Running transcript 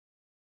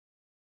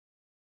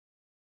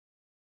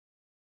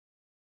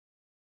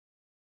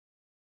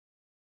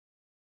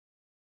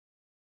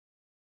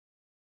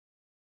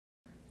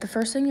The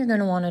first thing you're going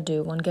to want to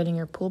do when getting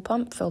your pool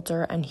pump,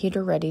 filter, and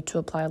heater ready to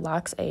apply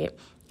LOX-8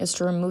 is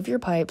to remove your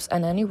pipes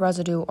and any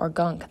residue or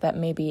gunk that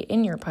may be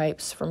in your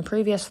pipes from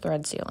previous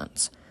thread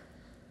sealants.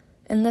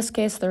 In this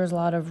case, there is a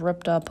lot of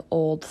ripped up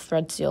old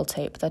thread seal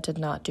tape that did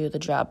not do the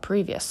job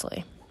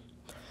previously.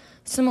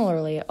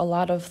 Similarly, a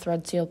lot of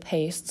thread seal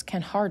pastes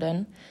can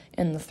harden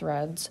in the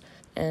threads,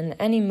 and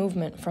any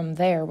movement from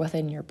there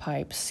within your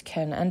pipes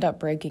can end up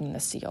breaking the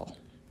seal.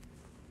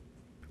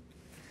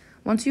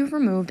 Once you've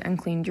removed and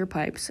cleaned your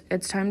pipes,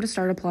 it's time to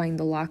start applying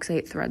the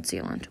LOX-8 Thread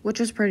Sealant, which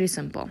is pretty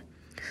simple.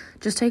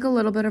 Just take a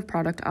little bit of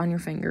product on your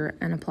finger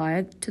and apply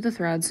it to the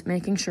threads,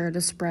 making sure it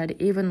is spread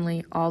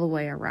evenly all the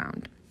way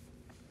around.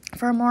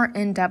 For a more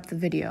in-depth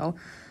video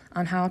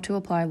on how to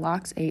apply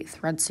LOX-8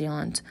 Thread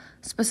Sealant,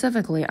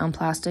 specifically on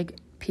plastic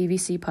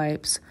PVC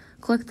pipes,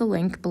 click the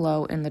link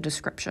below in the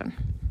description.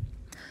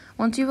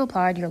 Once you've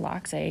applied your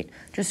LOX-8,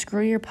 just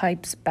screw your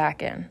pipes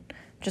back in.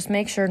 Just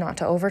make sure not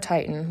to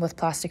over-tighten with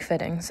plastic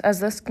fittings, as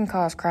this can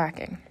cause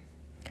cracking.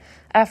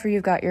 After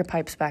you've got your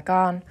pipes back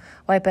on,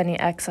 wipe any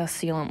excess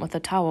sealant with a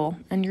towel,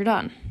 and you're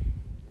done.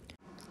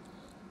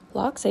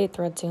 LOX-8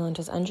 Thread Sealant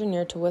is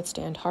engineered to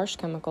withstand harsh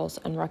chemicals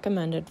and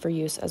recommended for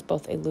use as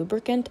both a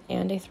lubricant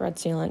and a thread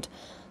sealant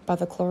by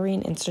the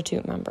Chlorine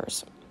Institute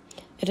members.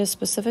 It is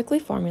specifically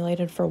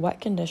formulated for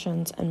wet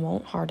conditions and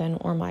won't harden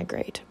or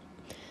migrate.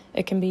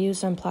 It can be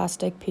used on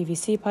plastic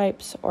PVC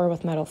pipes or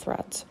with metal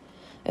threads.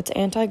 It's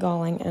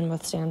anti-galling and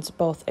withstands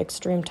both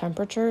extreme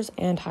temperatures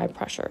and high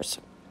pressures.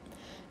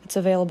 It's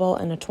available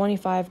in a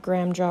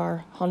 25-gram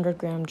jar,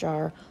 100-gram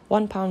jar,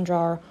 1-pound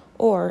jar,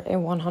 or a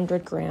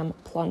 100-gram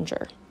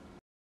plunger.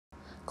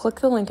 Click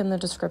the link in the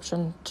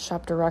description to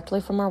shop directly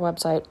from our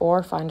website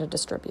or find a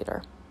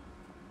distributor.